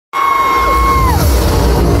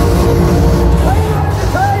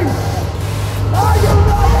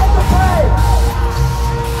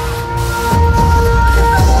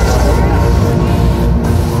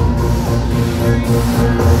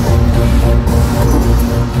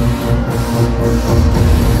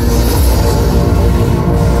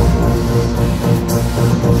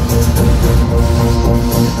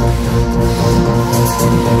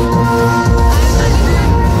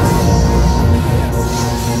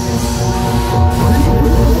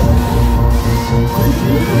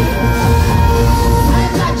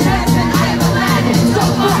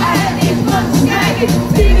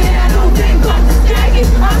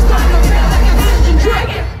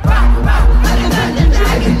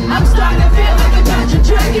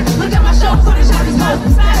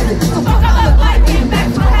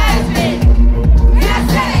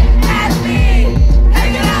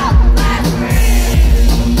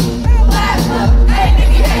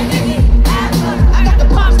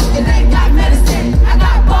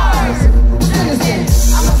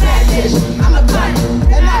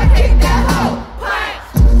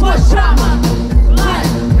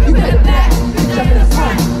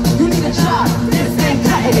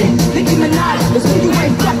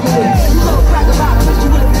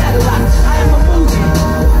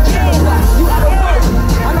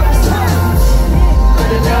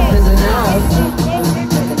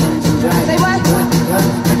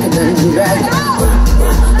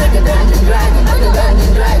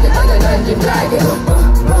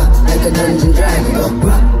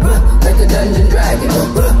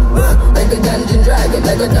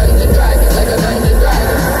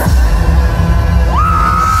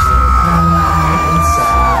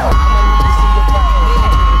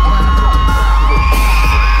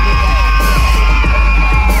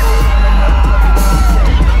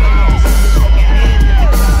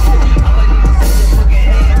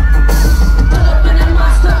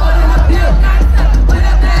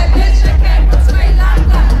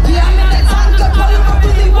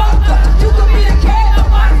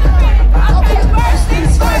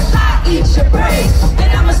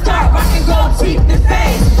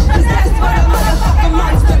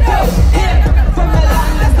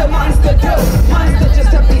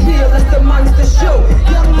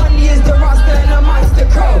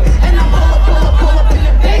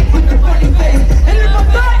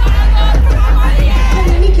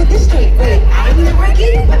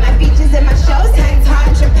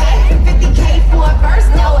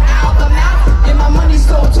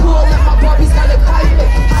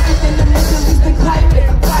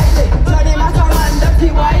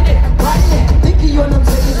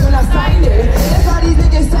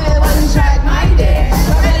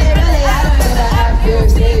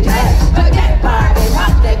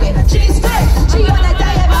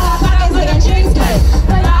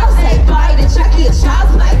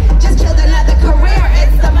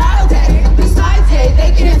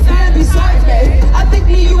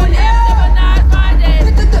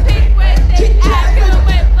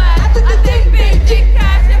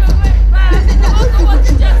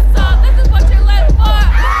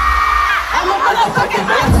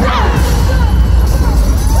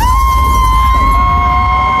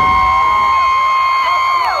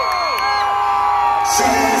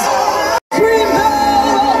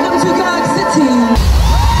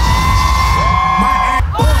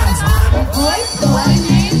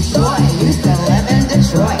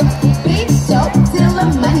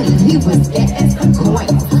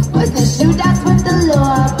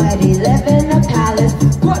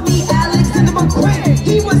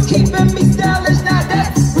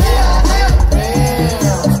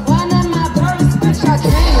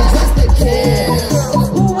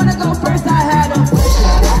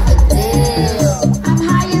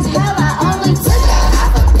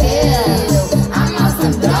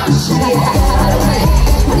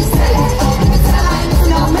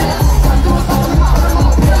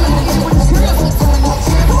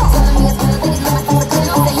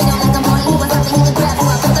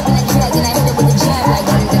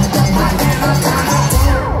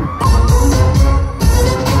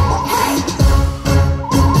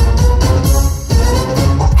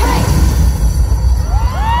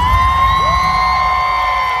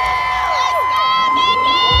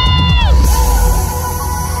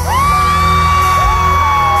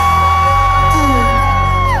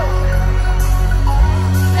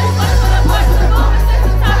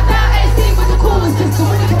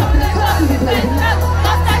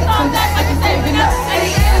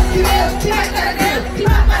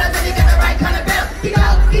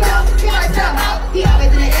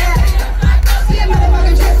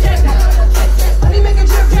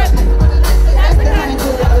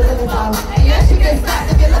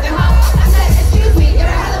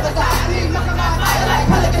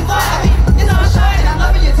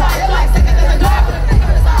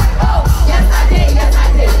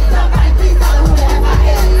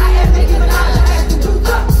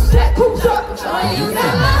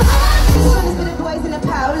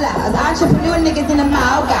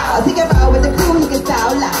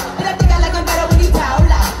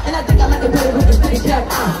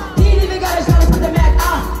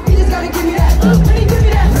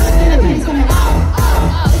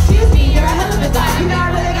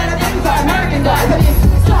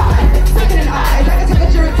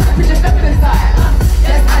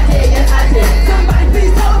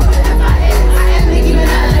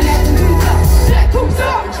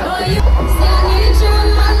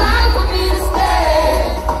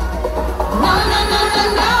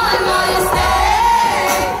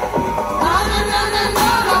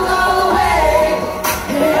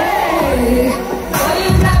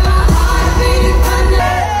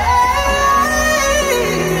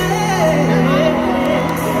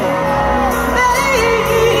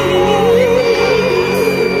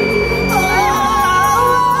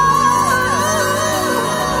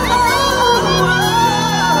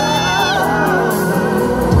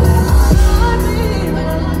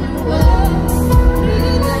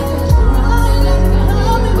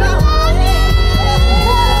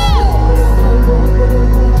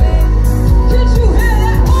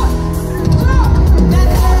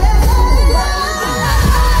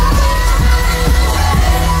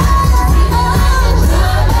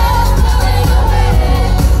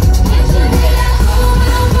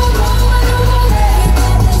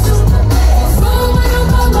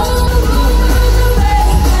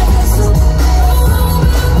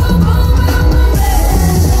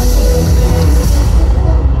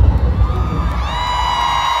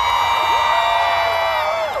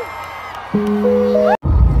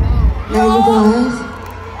Now you guys,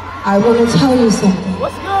 I want to tell you something.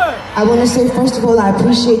 What's good? I want to say, first of all, I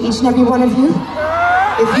appreciate each and every one of you.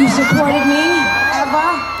 If you supported me ever,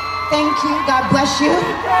 thank you. God bless you.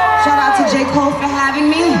 Shout out to J. Cole for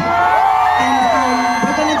having me. And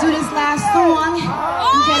we're going to do this last song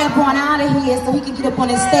and get up on out of here so he can get up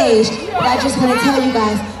on his stage. But I just want to tell you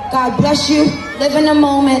guys, God bless you. Live in the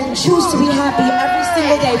moment. Choose to be happy every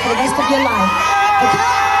single day for the rest of your life.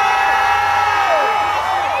 Okay?